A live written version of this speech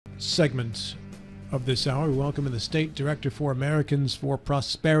segment of this hour. We welcome in the State Director for Americans for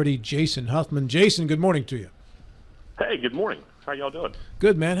Prosperity, Jason Huffman. Jason, good morning to you. Hey, good morning. How y'all doing?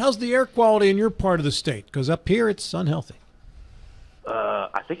 Good, man. How's the air quality in your part of the state? Because up here it's unhealthy.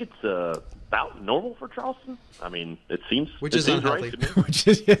 I think it's about normal for Charleston. I mean, it seems unhealthy. right to me. Which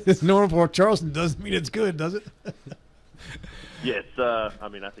is it's normal for Charleston. Doesn't mean it's good, does it? Yeah, it's. I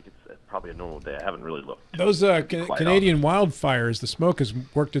mean, I think it's probably a normal day. I haven't really looked. Those Canadian wildfires, the smoke has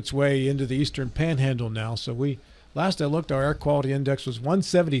worked its way into the eastern Panhandle now. So last I looked, our air quality index was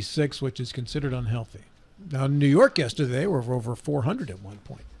 176, which is considered unhealthy. Now, in New York yesterday, they were over 400 at one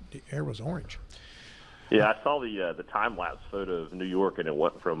point. The air was orange. Yeah, I saw the time-lapse photo of New York, and it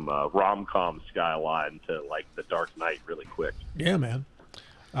went from rom-com skyline to, like, the Dark Knight really quick. Yeah, man.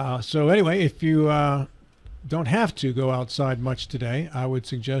 So anyway, if you don't have to go outside much today, I would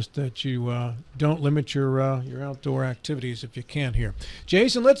suggest that you don't limit your outdoor activities if you can here.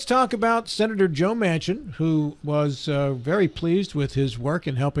 Jason, let's talk about Senator Joe Manchin, who was very pleased with his work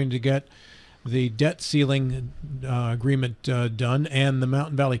in helping to get the debt ceiling agreement done and the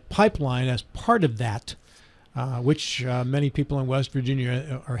Mountain Valley Pipeline as part of that, which many people in West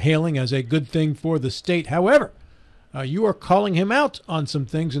Virginia are hailing as a good thing for the state. However, you are calling him out on some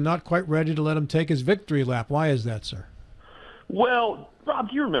things and not quite ready to let him take his victory lap. Why is that, sir? Well, Rob,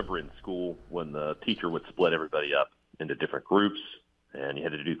 do you remember in school when the teacher would split everybody up into different groups and you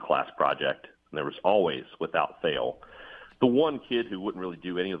had to do class project, and there was always, without fail, the one kid who wouldn't really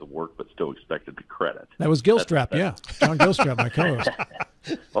do any of the work but still expected the credit? That was Gilstrap, yeah. John Gilstrap, my co-host.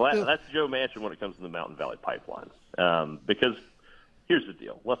 Well, that's Joe Manchin when it comes to the Mountain Valley Pipeline. Because here's the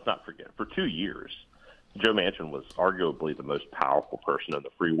deal. Let's not forget, for 2 years, Joe Manchin was arguably the most powerful person in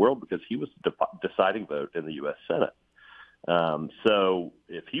the free world because he was the deciding vote in the U.S. Senate. So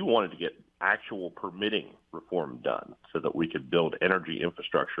if he wanted to get actual permitting reform done so that we could build energy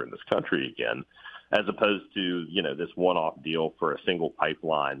infrastructure in this country again, as opposed to, this one-off deal for a single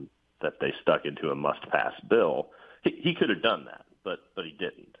pipeline that they stuck into a must-pass bill, he could have done that, but he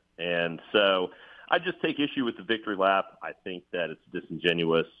didn't. And so I just take issue with the victory lap. I think that it's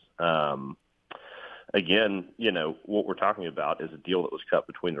disingenuous. Again, what we're talking about is a deal that was cut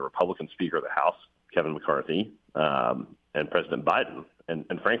between the Republican Speaker of the House, Kevin McCarthy, and President Biden.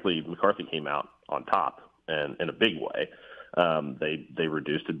 And frankly, McCarthy came out on top and in a big way. They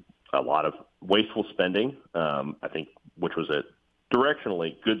reduced a lot of wasteful spending, I think, which was a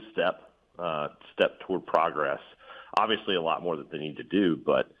directionally good step toward progress. Obviously, a lot more that they need to do,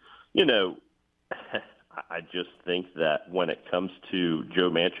 but I just think that when it comes to Joe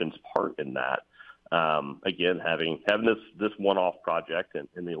Manchin's part in that, again, having this one-off project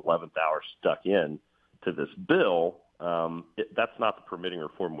in the 11th hour stuck in to this bill, that's not the permitting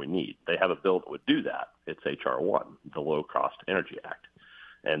reform we need. They have a bill that would do that. It's H.R. 1, the Low Cost Energy Act.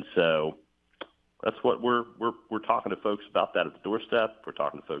 And so that's what we're talking to folks about that at the doorstep. We're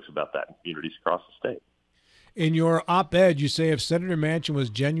talking to folks about that in communities across the state. In your op-ed, you say if Senator Manchin was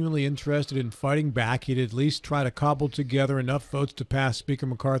genuinely interested in fighting back, he'd at least try to cobble together enough votes to pass Speaker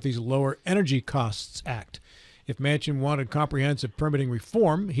McCarthy's Lower Energy Costs Act. If Manchin wanted comprehensive permitting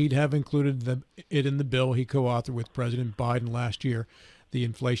reform, he'd have included it in the bill he co-authored with President Biden last year, the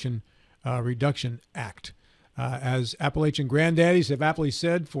Inflation Reduction Act. As Appalachian granddaddies have aptly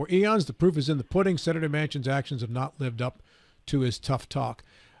said for eons, the proof is in the pudding. Senator Manchin's actions have not lived up to his tough talk.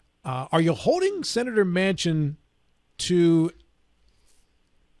 Are you holding Senator Manchin to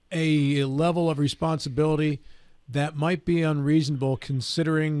a level of responsibility that might be unreasonable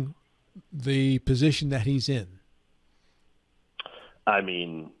considering the position that he's in? I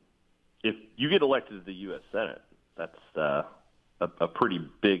mean, if you get elected to the U.S. Senate, that's a pretty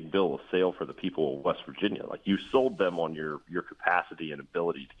big bill of sale for the people of West Virginia. Like, you sold them on your capacity and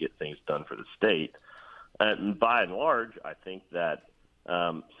ability to get things done for the state. And by and large, I think that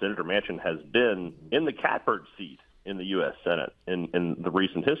Senator Manchin has been in the catbird seat in the U.S. Senate in the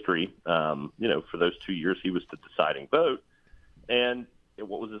recent history. For those 2 years, he was the deciding vote. And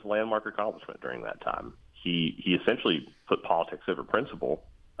what was his landmark accomplishment during that time? He essentially put politics over principle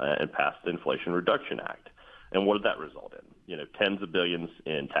and passed the Inflation Reduction Act. And what did that result in? Tens of billions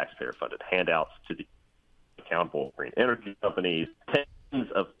in taxpayer-funded handouts to the accountable green energy companies,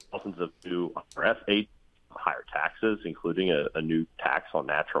 tens of thousands of new IRS agents, higher taxes, including a new tax on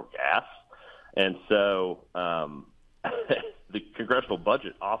natural gas. And so the Congressional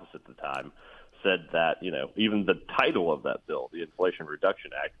Budget Office at the time said that, even the title of that bill, the Inflation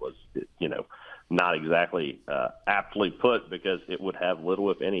Reduction Act, was, not exactly aptly put because it would have little,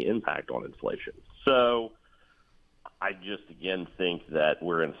 if any, impact on inflation. So I just, again, think that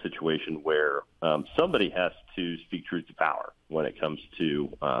we're in a situation where somebody has to speak truth to power when it comes to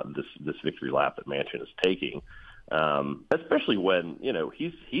this victory lap that Manchin is taking, especially when,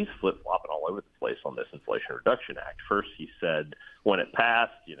 he's flip-flopping all over the place on this Inflation Reduction Act. First, he said when it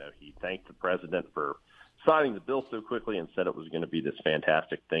passed, he thanked the president for signing the bill so quickly and said it was going to be this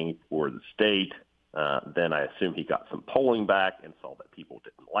fantastic thing for the state. Then I assume he got some polling back and saw that people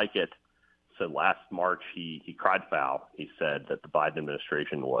didn't like it. So last March, he cried foul. He said that the Biden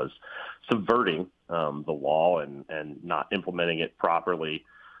administration was subverting the law and not implementing it properly.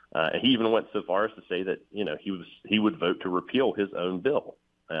 He even went so far as to say that he would vote to repeal his own bill.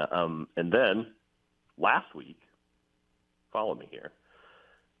 And then last week, follow me here,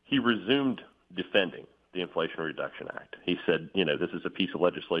 he resumed defending the Inflation Reduction Act. He said, this is a piece of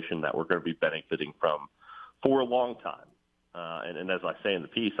legislation that we're going to be benefiting from for a long time. And as I say in the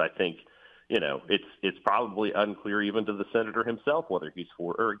piece, I think it's probably unclear even to the senator himself whether he's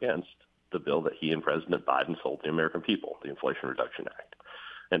for or against the bill that he and President Biden sold the American people, the Inflation Reduction Act.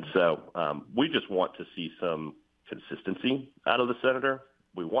 And so we just want to see some consistency out of the senator.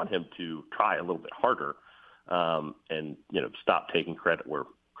 We want him to try a little bit harder and stop taking credit where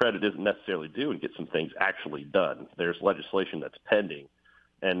credit isn't necessarily due and get some things actually done. There's legislation that's pending.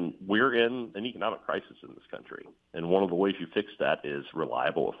 And we're in an economic crisis in this country. And one of the ways you fix that is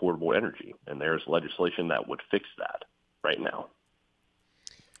reliable, affordable energy. And there's legislation that would fix that right now.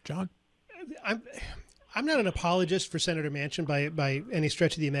 John? I'm not an apologist for Senator Manchin by any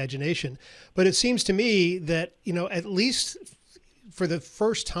stretch of the imagination. But it seems to me that, at least for the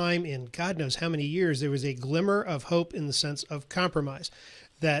first time in God knows how many years, there was a glimmer of hope in the sense of compromise.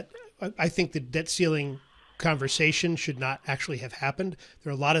 That I think the debt ceiling conversation should not actually have happened.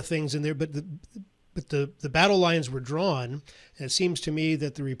 There are a lot of things in there, but the battle lines were drawn. And it seems to me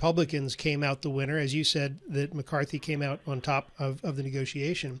that the Republicans came out the winner, as you said, that McCarthy came out on top of the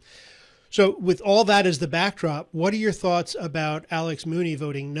negotiation. So with all that as the backdrop, what are your thoughts about Alex Mooney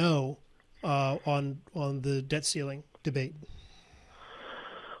voting no on the debt ceiling debate?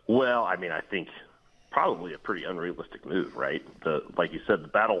 Well, I think probably a pretty unrealistic move, right? Like you said, the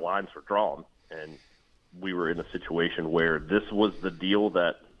battle lines were drawn, and we were in a situation where this was the deal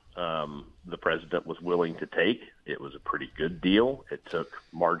that the president was willing to take. It was a pretty good deal. It took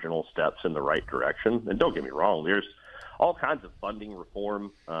marginal steps in the right direction. And don't get me wrong, there's all kinds of funding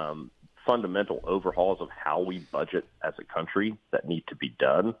reform, fundamental overhauls of how we budget as a country that need to be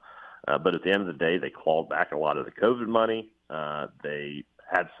done. But at the end of the day, they clawed back a lot of the COVID money. They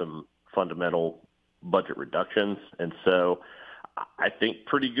had some fundamental budget reductions. And so I think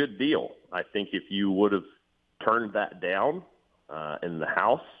pretty good deal. I think if you would have turned that down in the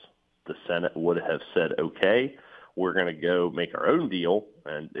House, the Senate would have said, okay, we're going to go make our own deal.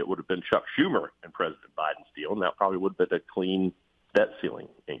 And it would have been Chuck Schumer and President Biden's deal. And that probably would have been a clean debt ceiling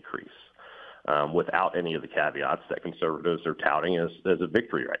increase without any of the caveats that conservatives are touting as a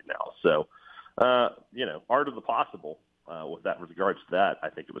victory right now. So, art of the possible with that regards to that, I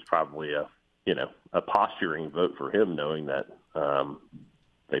think it was probably a posturing vote for him, knowing that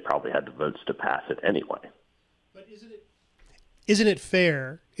they probably had the votes to pass it anyway. But isn't it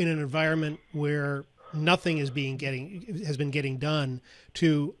fair in an environment where nothing has been getting done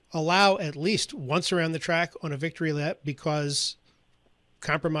to allow at least once around the track on a victory lap because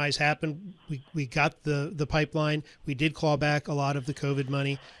compromise happened? We got the pipeline. We did claw back a lot of the COVID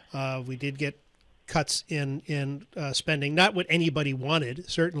money. We did get cuts in spending, not what anybody wanted,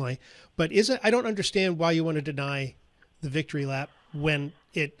 certainly, but I don't understand why you want to deny the victory lap when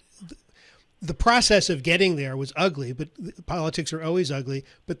the process of getting there was ugly, but politics are always ugly.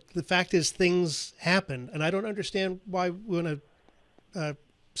 But the fact is things happen, and I don't understand why we want to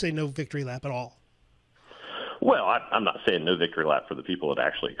say no victory lap at all. Well, I'm not saying no victory lap for the people that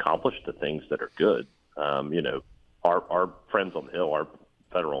actually accomplished the things that are good. Our friends on the Hill, our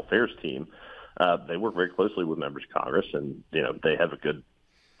federal affairs team, they work very closely with members of Congress, and they have a good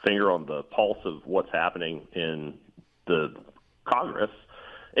finger on the pulse of what's happening in the Congress.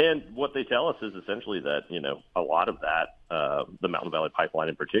 And what they tell us is essentially that a lot of that, the Mountain Valley Pipeline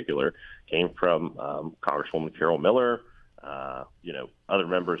in particular, came from Congresswoman Carol Miller, other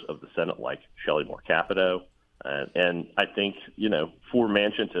members of the Senate like Shelley Moore Capito. And I think, for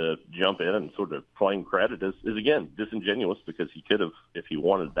Manchin to jump in and sort of claim credit is again, disingenuous, because he could have, if he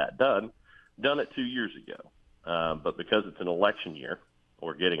wanted that done it 2 years ago. But because it's an election year,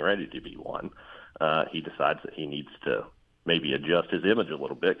 or getting ready to be one, he decides that he needs to maybe adjust his image a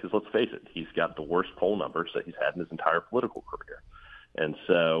little bit, because let's face it, he's got the worst poll numbers that he's had in his entire political career. And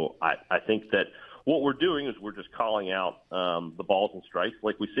so I think that what we're doing is we're just calling out the balls and strikes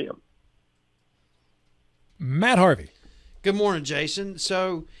like we see them. Matt Harvey. Good morning, Jason.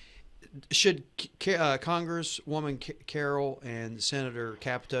 So, should Congresswoman Carroll and Senator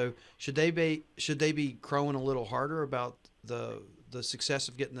Capito should they be crowing a little harder about the success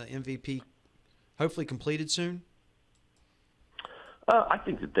of getting the MVP hopefully completed soon? I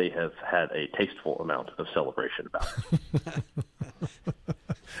think that they have had a tasteful amount of celebration about it.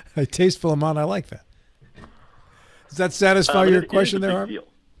 A tasteful amount. I like that. Does that satisfy your question there, Harvey?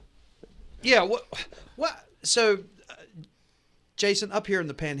 Yeah. What? So, Jason, up here in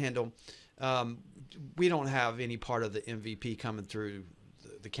the Panhandle, we don't have any part of the MVP coming through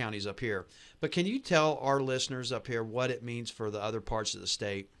the counties up here. But can you tell our listeners up here what it means for the other parts of the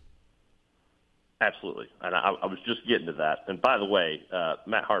state? Absolutely. And I was just getting to that. And by the way,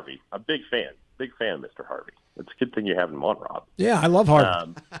 Matt Harvey, a big fan of Mr. Harvey. It's a good thing you have him on, Rob. Yeah, I love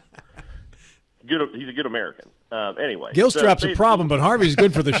Harvey. He's a good American. Anyway. Gilstrap's a problem, but Harvey's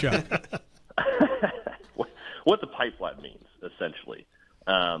good for the show. What the pipeline means, essentially,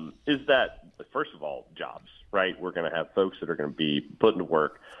 is that, first of all, jobs, right? We're going to have folks that are going to be putting to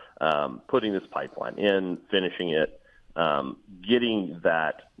work, putting this pipeline in, finishing it, getting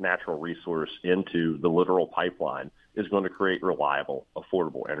that natural resource into the literal pipeline is going to create reliable,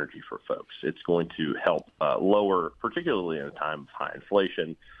 affordable energy for folks. It's going to help lower, particularly in a time of high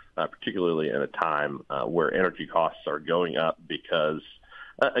inflation, particularly in a time where energy costs are going up because,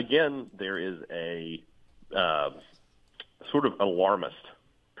 again, there is a sort of alarmist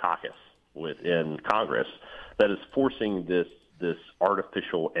caucus within Congress that is forcing this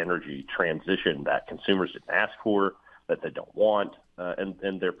artificial energy transition that consumers didn't ask for, that they don't want,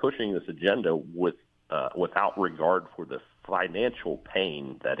 and they're pushing this agenda without regard for the financial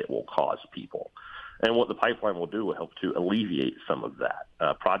pain that it will cause people. And what the pipeline will do will help to alleviate some of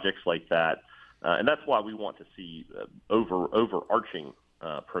that. Projects like that, and that's why we want to see overarching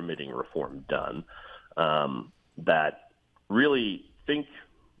permitting reform done that really think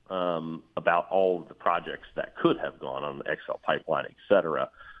about all of the projects that could have gone on the XL pipeline, et cetera,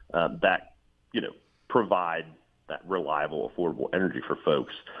 that provide that reliable, affordable energy for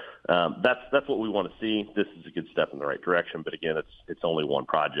folks. That's what we want to see. This is a good step in the right direction, but again, it's only one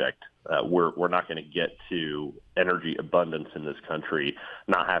project. We're not going to get to energy abundance in this country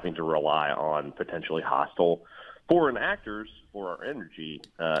not having to rely on potentially hostile foreign actors for our energy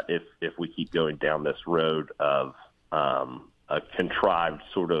if we keep going down this road of a contrived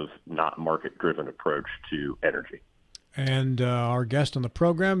sort of not market-driven approach to energy. And our guest on the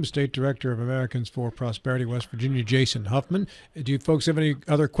program, State Director of Americans for Prosperity, West Virginia, Jason Huffman. Do you folks have any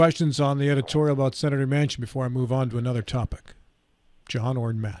other questions on the editorial about Senator Manchin before I move on to another topic? John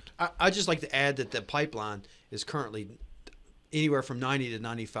or Matt? I'd just like to add that the pipeline is currently anywhere from 90 to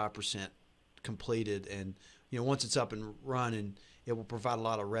 95% completed. And, once it's up and running, it will provide a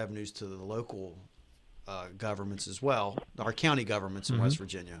lot of revenues to the local governments as well, our county governments in West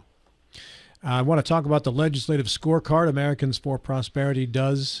Virginia. I want to talk about the legislative scorecard Americans for Prosperity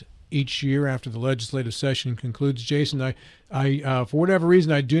does each year after the legislative session concludes. Jason, I for whatever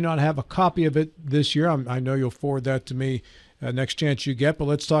reason, I do not have a copy of it this year. I know you'll forward that to me next chance you get, but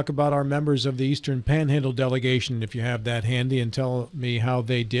let's talk about our members of the Eastern Panhandle delegation, if you have that handy, and tell me how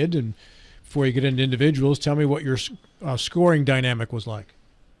they did. And before you get into individuals, tell me what your scoring dynamic was like.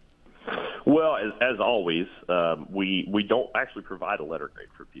 Well, as always, we don't actually provide a letter grade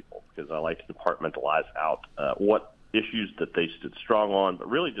for people because I like to compartmentalize out what issues that they stood strong on, but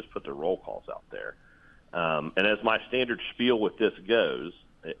really just put their roll calls out there. And as my standard spiel with this goes,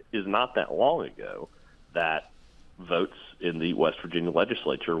 it is not that long ago that votes in the West Virginia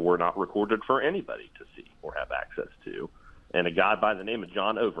legislature were not recorded for anybody to see or have access to. And a guy by the name of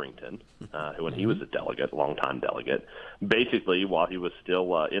John Overington, who when he was a longtime delegate, basically while he was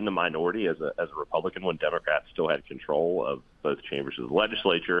still in the minority as a Republican when Democrats still had control of both chambers of the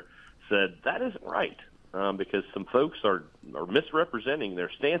legislature, said that isn't right because some folks are misrepresenting their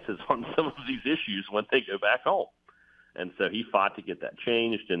stances on some of these issues when they go back home. And so he fought to get that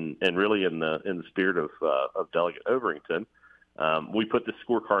changed, and really in the spirit of Delegate Overington, we put the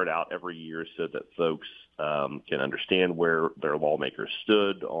scorecard out every year so that folks can understand where their lawmakers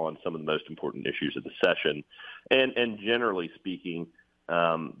stood on some of the most important issues of the session, and generally speaking,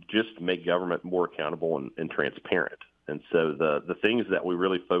 just make government more accountable and transparent. And so the things that we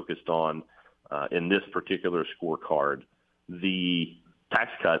really focused on in this particular scorecard, the tax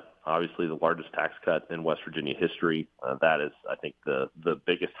cut, obviously the largest tax cut in West Virginia history. That is, I think, the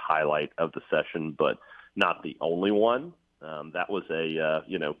biggest highlight of the session, but not the only one. That was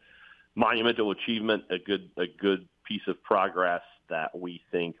a monumental achievement, a good piece of progress that we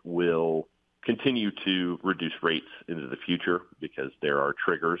think will continue to reduce rates into the future because there are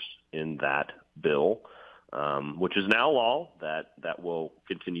triggers in that bill which is now law, that will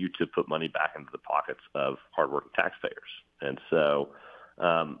continue to put money back into the pockets of hardworking taxpayers. And so,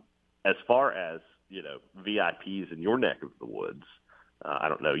 as far as VIPs in your neck of the woods, I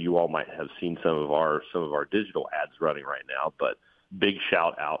don't know. You all might have seen some of our digital ads running right now, but big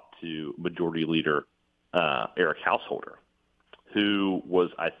shout out to Majority Leader Eric Householder, who was,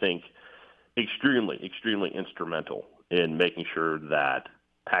 I think, extremely instrumental in making sure that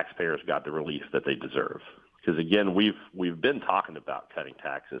taxpayers got the relief that they deserve. Because again, we've been talking about cutting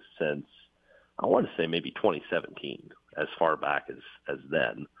taxes since, I want to say, maybe 2017, as far back as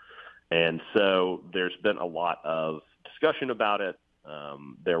then. And so there's been a lot of discussion about it.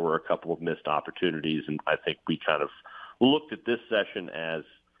 There were a couple of missed opportunities, and I think we kind of looked at this session as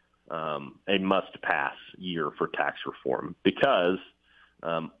a must-pass year for tax reform, because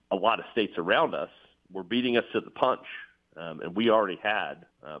a lot of states around us were beating us to the punch, and we already had,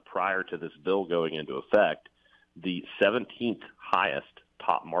 prior to this bill going into effect, the 17th highest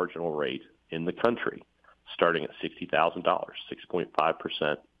top marginal rate in the country, starting at $60,000,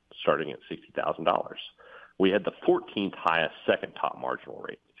 6.5%, starting at $60,000. We had the 14th highest second top marginal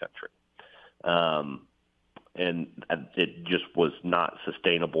rate in the country. And it just was not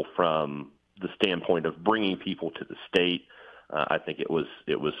sustainable from the standpoint of bringing people to the state. I think it was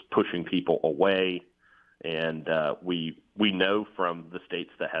pushing people away. And we know from the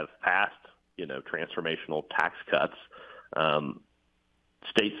states that have passed, transformational tax cuts,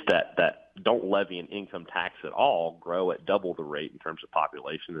 states that don't levy an income tax at all grow at double the rate in terms of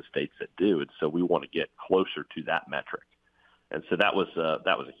population of states that do. And so we want to get closer to that metric. And so that was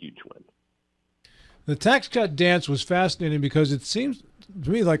a huge win. The tax cut dance was fascinating because it seems to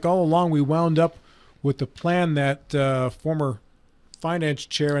me like all along we wound up with the plan that former finance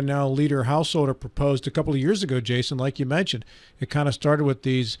chair and now leader Householder proposed a couple of years ago, Jason, like you mentioned. It kind of started with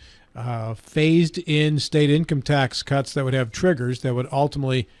these phased-in state income tax cuts that would have triggers that would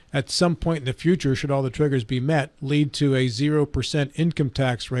ultimately, at some point in the future, should all the triggers be met, lead to a 0% income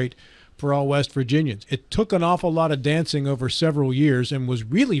tax rate for all West Virginians. It took an awful lot of dancing over several years and was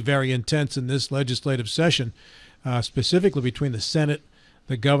really very intense in this legislative session, specifically between the Senate,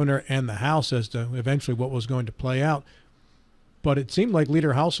 the governor, and the House as to eventually what was going to play out. But it seemed like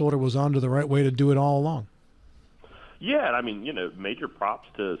Leader Householder was onto the right way to do it all along. Yeah, I mean, major props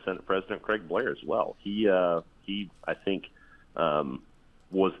to Senate President Craig Blair as well. He I think,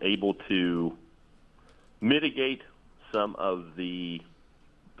 was able to mitigate some of the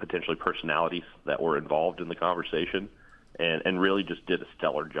potentially personalities that were involved in the conversation, and really just did a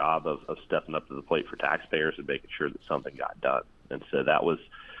stellar job of stepping up to the plate for taxpayers and making sure that something got done. And so that was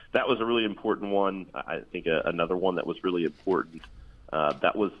a really important one. I think another one that was really important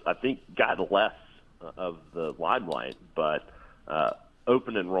that was, I think, got less of the limelight, but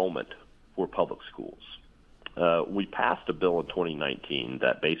open enrollment for public schools. We passed a bill in 2019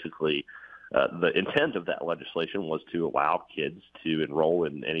 that basically the intent of that legislation was to allow kids to enroll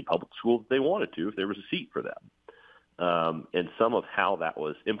in any public school that they wanted to if there was a seat for them. And some of how that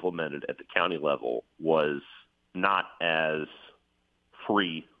was implemented at the county level was not as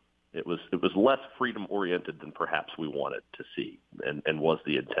free. It was less freedom oriented than perhaps we wanted to see, and was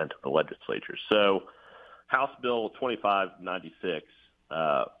the intent of the legislature. So House Bill 2596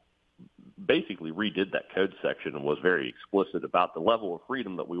 basically redid that code section and was very explicit about the level of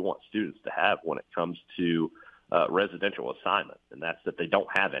freedom that we want students to have when it comes to residential assignment, and that's that they don't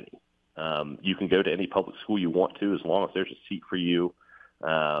have any. You can go to any public school you want to as long as there's a seat for you.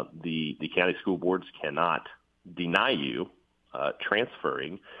 The county school boards cannot deny you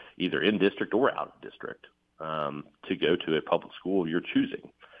transferring either in district or out of district to go to a public school of your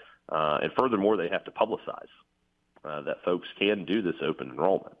choosing. And furthermore, they have to publicize that folks can do this open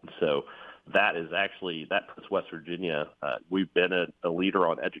enrollment. So that puts West Virginia, we've been a leader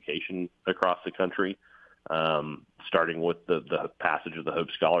on education across the country, starting with the passage of the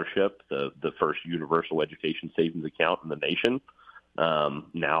Hope Scholarship, the first universal education savings account in the nation.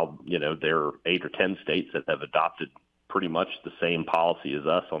 Now, there are 8 or 10 states that have adopted pretty much the same policy as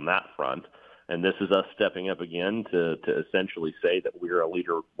us on that front. And this is us stepping up again to essentially say that we're a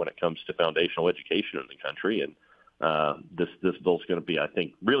leader when it comes to foundational education in the country. And this bill is going to be, I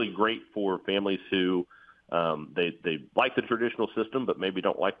think, really great for families who they like the traditional system, but maybe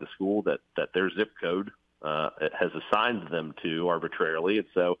don't like the school that their zip code has assigned them to arbitrarily. And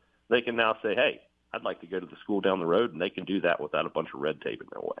so they can now say, hey, I'd like to go to the school down the road, and they can do that without a bunch of red tape in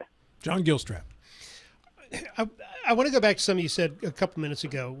their way. John Gilstrap. I want to go back to something you said a couple minutes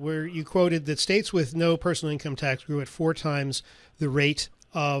ago, where you quoted that states with no personal income tax grew at 4 times the rate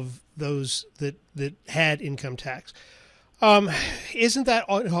of those that had income tax. Isn't that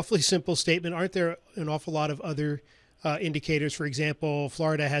an awfully simple statement? Aren't there an awful lot of other indicators? For example,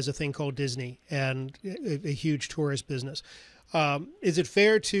 Florida has a thing called Disney and a huge tourist business. Is it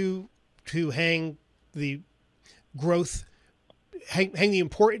fair to hang the growth, hang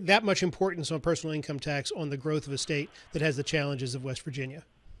that much importance on personal income tax on the growth of a state that has the challenges of West Virginia?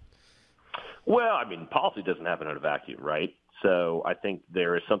 Well, I mean, policy doesn't happen in a vacuum, right? So I think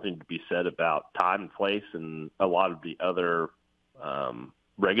there is something to be said about time and place and a lot of the other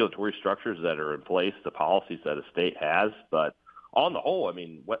regulatory structures that are in place, the policies that a state has. But on the whole, I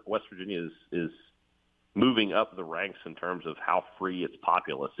mean, West Virginia is moving up the ranks in terms of how free its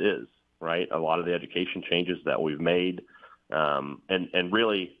populace is, right? A lot of the education changes that we've made. And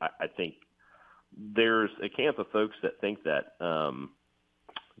really, I think there's a camp of folks that think that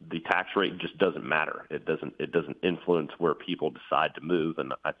the tax rate just doesn't matter. It doesn't influence where people decide to move,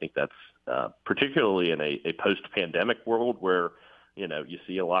 and I think that's particularly in a post-pandemic world where you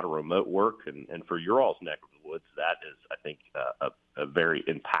see a lot of remote work, and for your all's neck of the woods, that is, I think, a very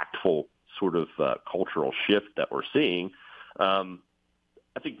impactful sort of cultural shift that we're seeing.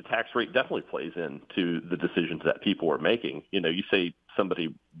 I think the tax rate definitely plays into the decisions that people are making. You say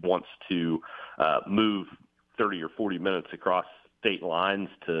somebody wants to move 30 or 40 minutes across state lines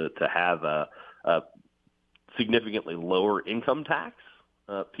to have a significantly lower income tax.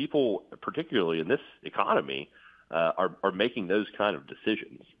 People, particularly in this economy, are making those kind of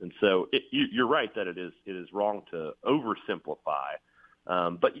decisions. And so you're right that it is wrong to oversimplify.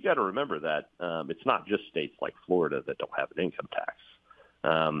 But you got to remember that it's not just states like Florida that don't have an income tax.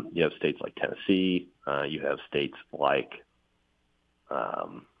 You have states like Tennessee. You have states like, I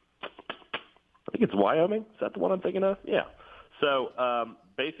think it's Wyoming. Is that the one I'm thinking of? Yeah. So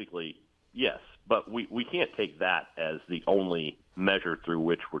basically, yes, but we can't take that as the only measure through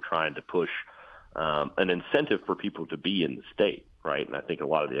which we're trying to push an incentive for people to be in the state, right? And I think a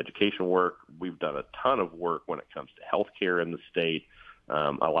lot of the education work, we've done a ton of work when it comes to health care in the state,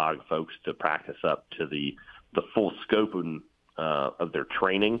 allowing folks to practice up to the full scope of their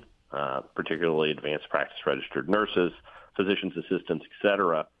training, particularly advanced practice registered nurses, physician's assistants, et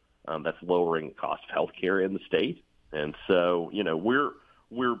cetera. That's lowering the cost of health care in the state. And so,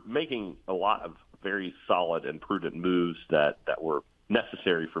 we're making a lot of very solid and prudent moves that were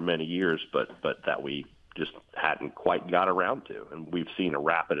necessary for many years, but that we just hadn't quite got around to. And we've seen a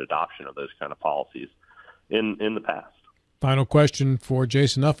rapid adoption of those kind of policies in the past. Final question for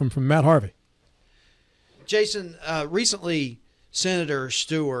Jason Huffman from Matt Harvey. Jason, recently Senator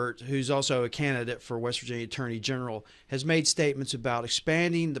Stewart, who's also a candidate for West Virginia Attorney General, has made statements about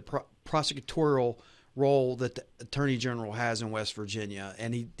expanding the prosecutorial role that the Attorney General has in West Virginia,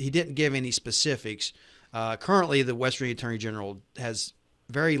 and he didn't give any specifics. Currently, the West Virginia Attorney General has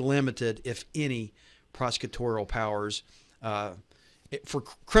very limited, if any, prosecutorial powers for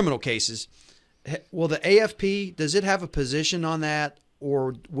criminal cases. Will the AFP, does it have a position on that,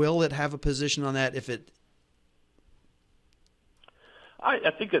 or will it have a position on that if it?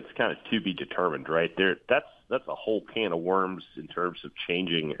 I think that's kind of to be determined, right? That's a whole can of worms in terms of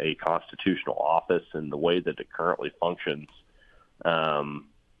changing a constitutional office and the way that it currently functions.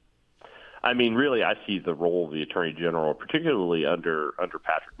 I mean, really, I see the role of the Attorney General, particularly under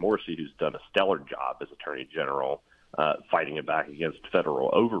Patrick Morrisey, who's done a stellar job as Attorney General, fighting it back against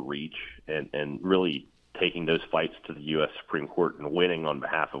federal overreach and really taking those fights to the U.S. Supreme Court and winning on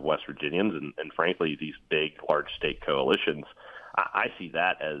behalf of West Virginians and frankly, these big, large state coalitions. I see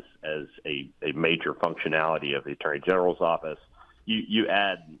that as a major functionality of the Attorney General's office. You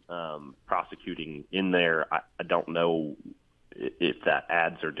add prosecuting in there. I don't know if that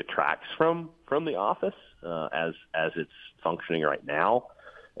adds or detracts from the office as it's functioning right now.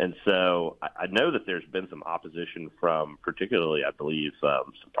 And so I know that there's been some opposition from particularly, I believe,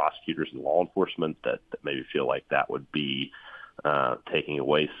 some prosecutors and law enforcement that maybe feel like that would be taking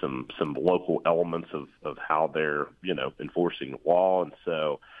away some local elements of how they're, enforcing the law. And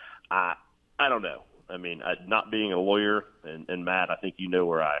so I don't know. I mean, not being a lawyer, and Matt, I think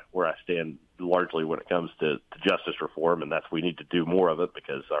where I stand largely when it comes to justice reform, and that's we need to do more of it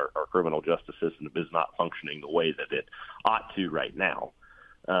because our criminal justice system is not functioning the way that it ought to right now.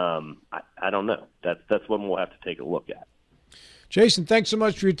 I don't know. That's one we'll have to take a look at. Jason, thanks so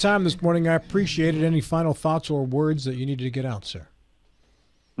much for your time this morning. I appreciate it. Any final thoughts or words that you needed to get out, sir?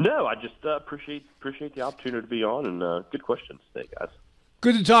 No, I just appreciate the opportunity to be on, and good questions today, guys.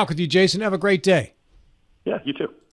 Good to talk with you, Jason. Have a great day. Yeah, you too.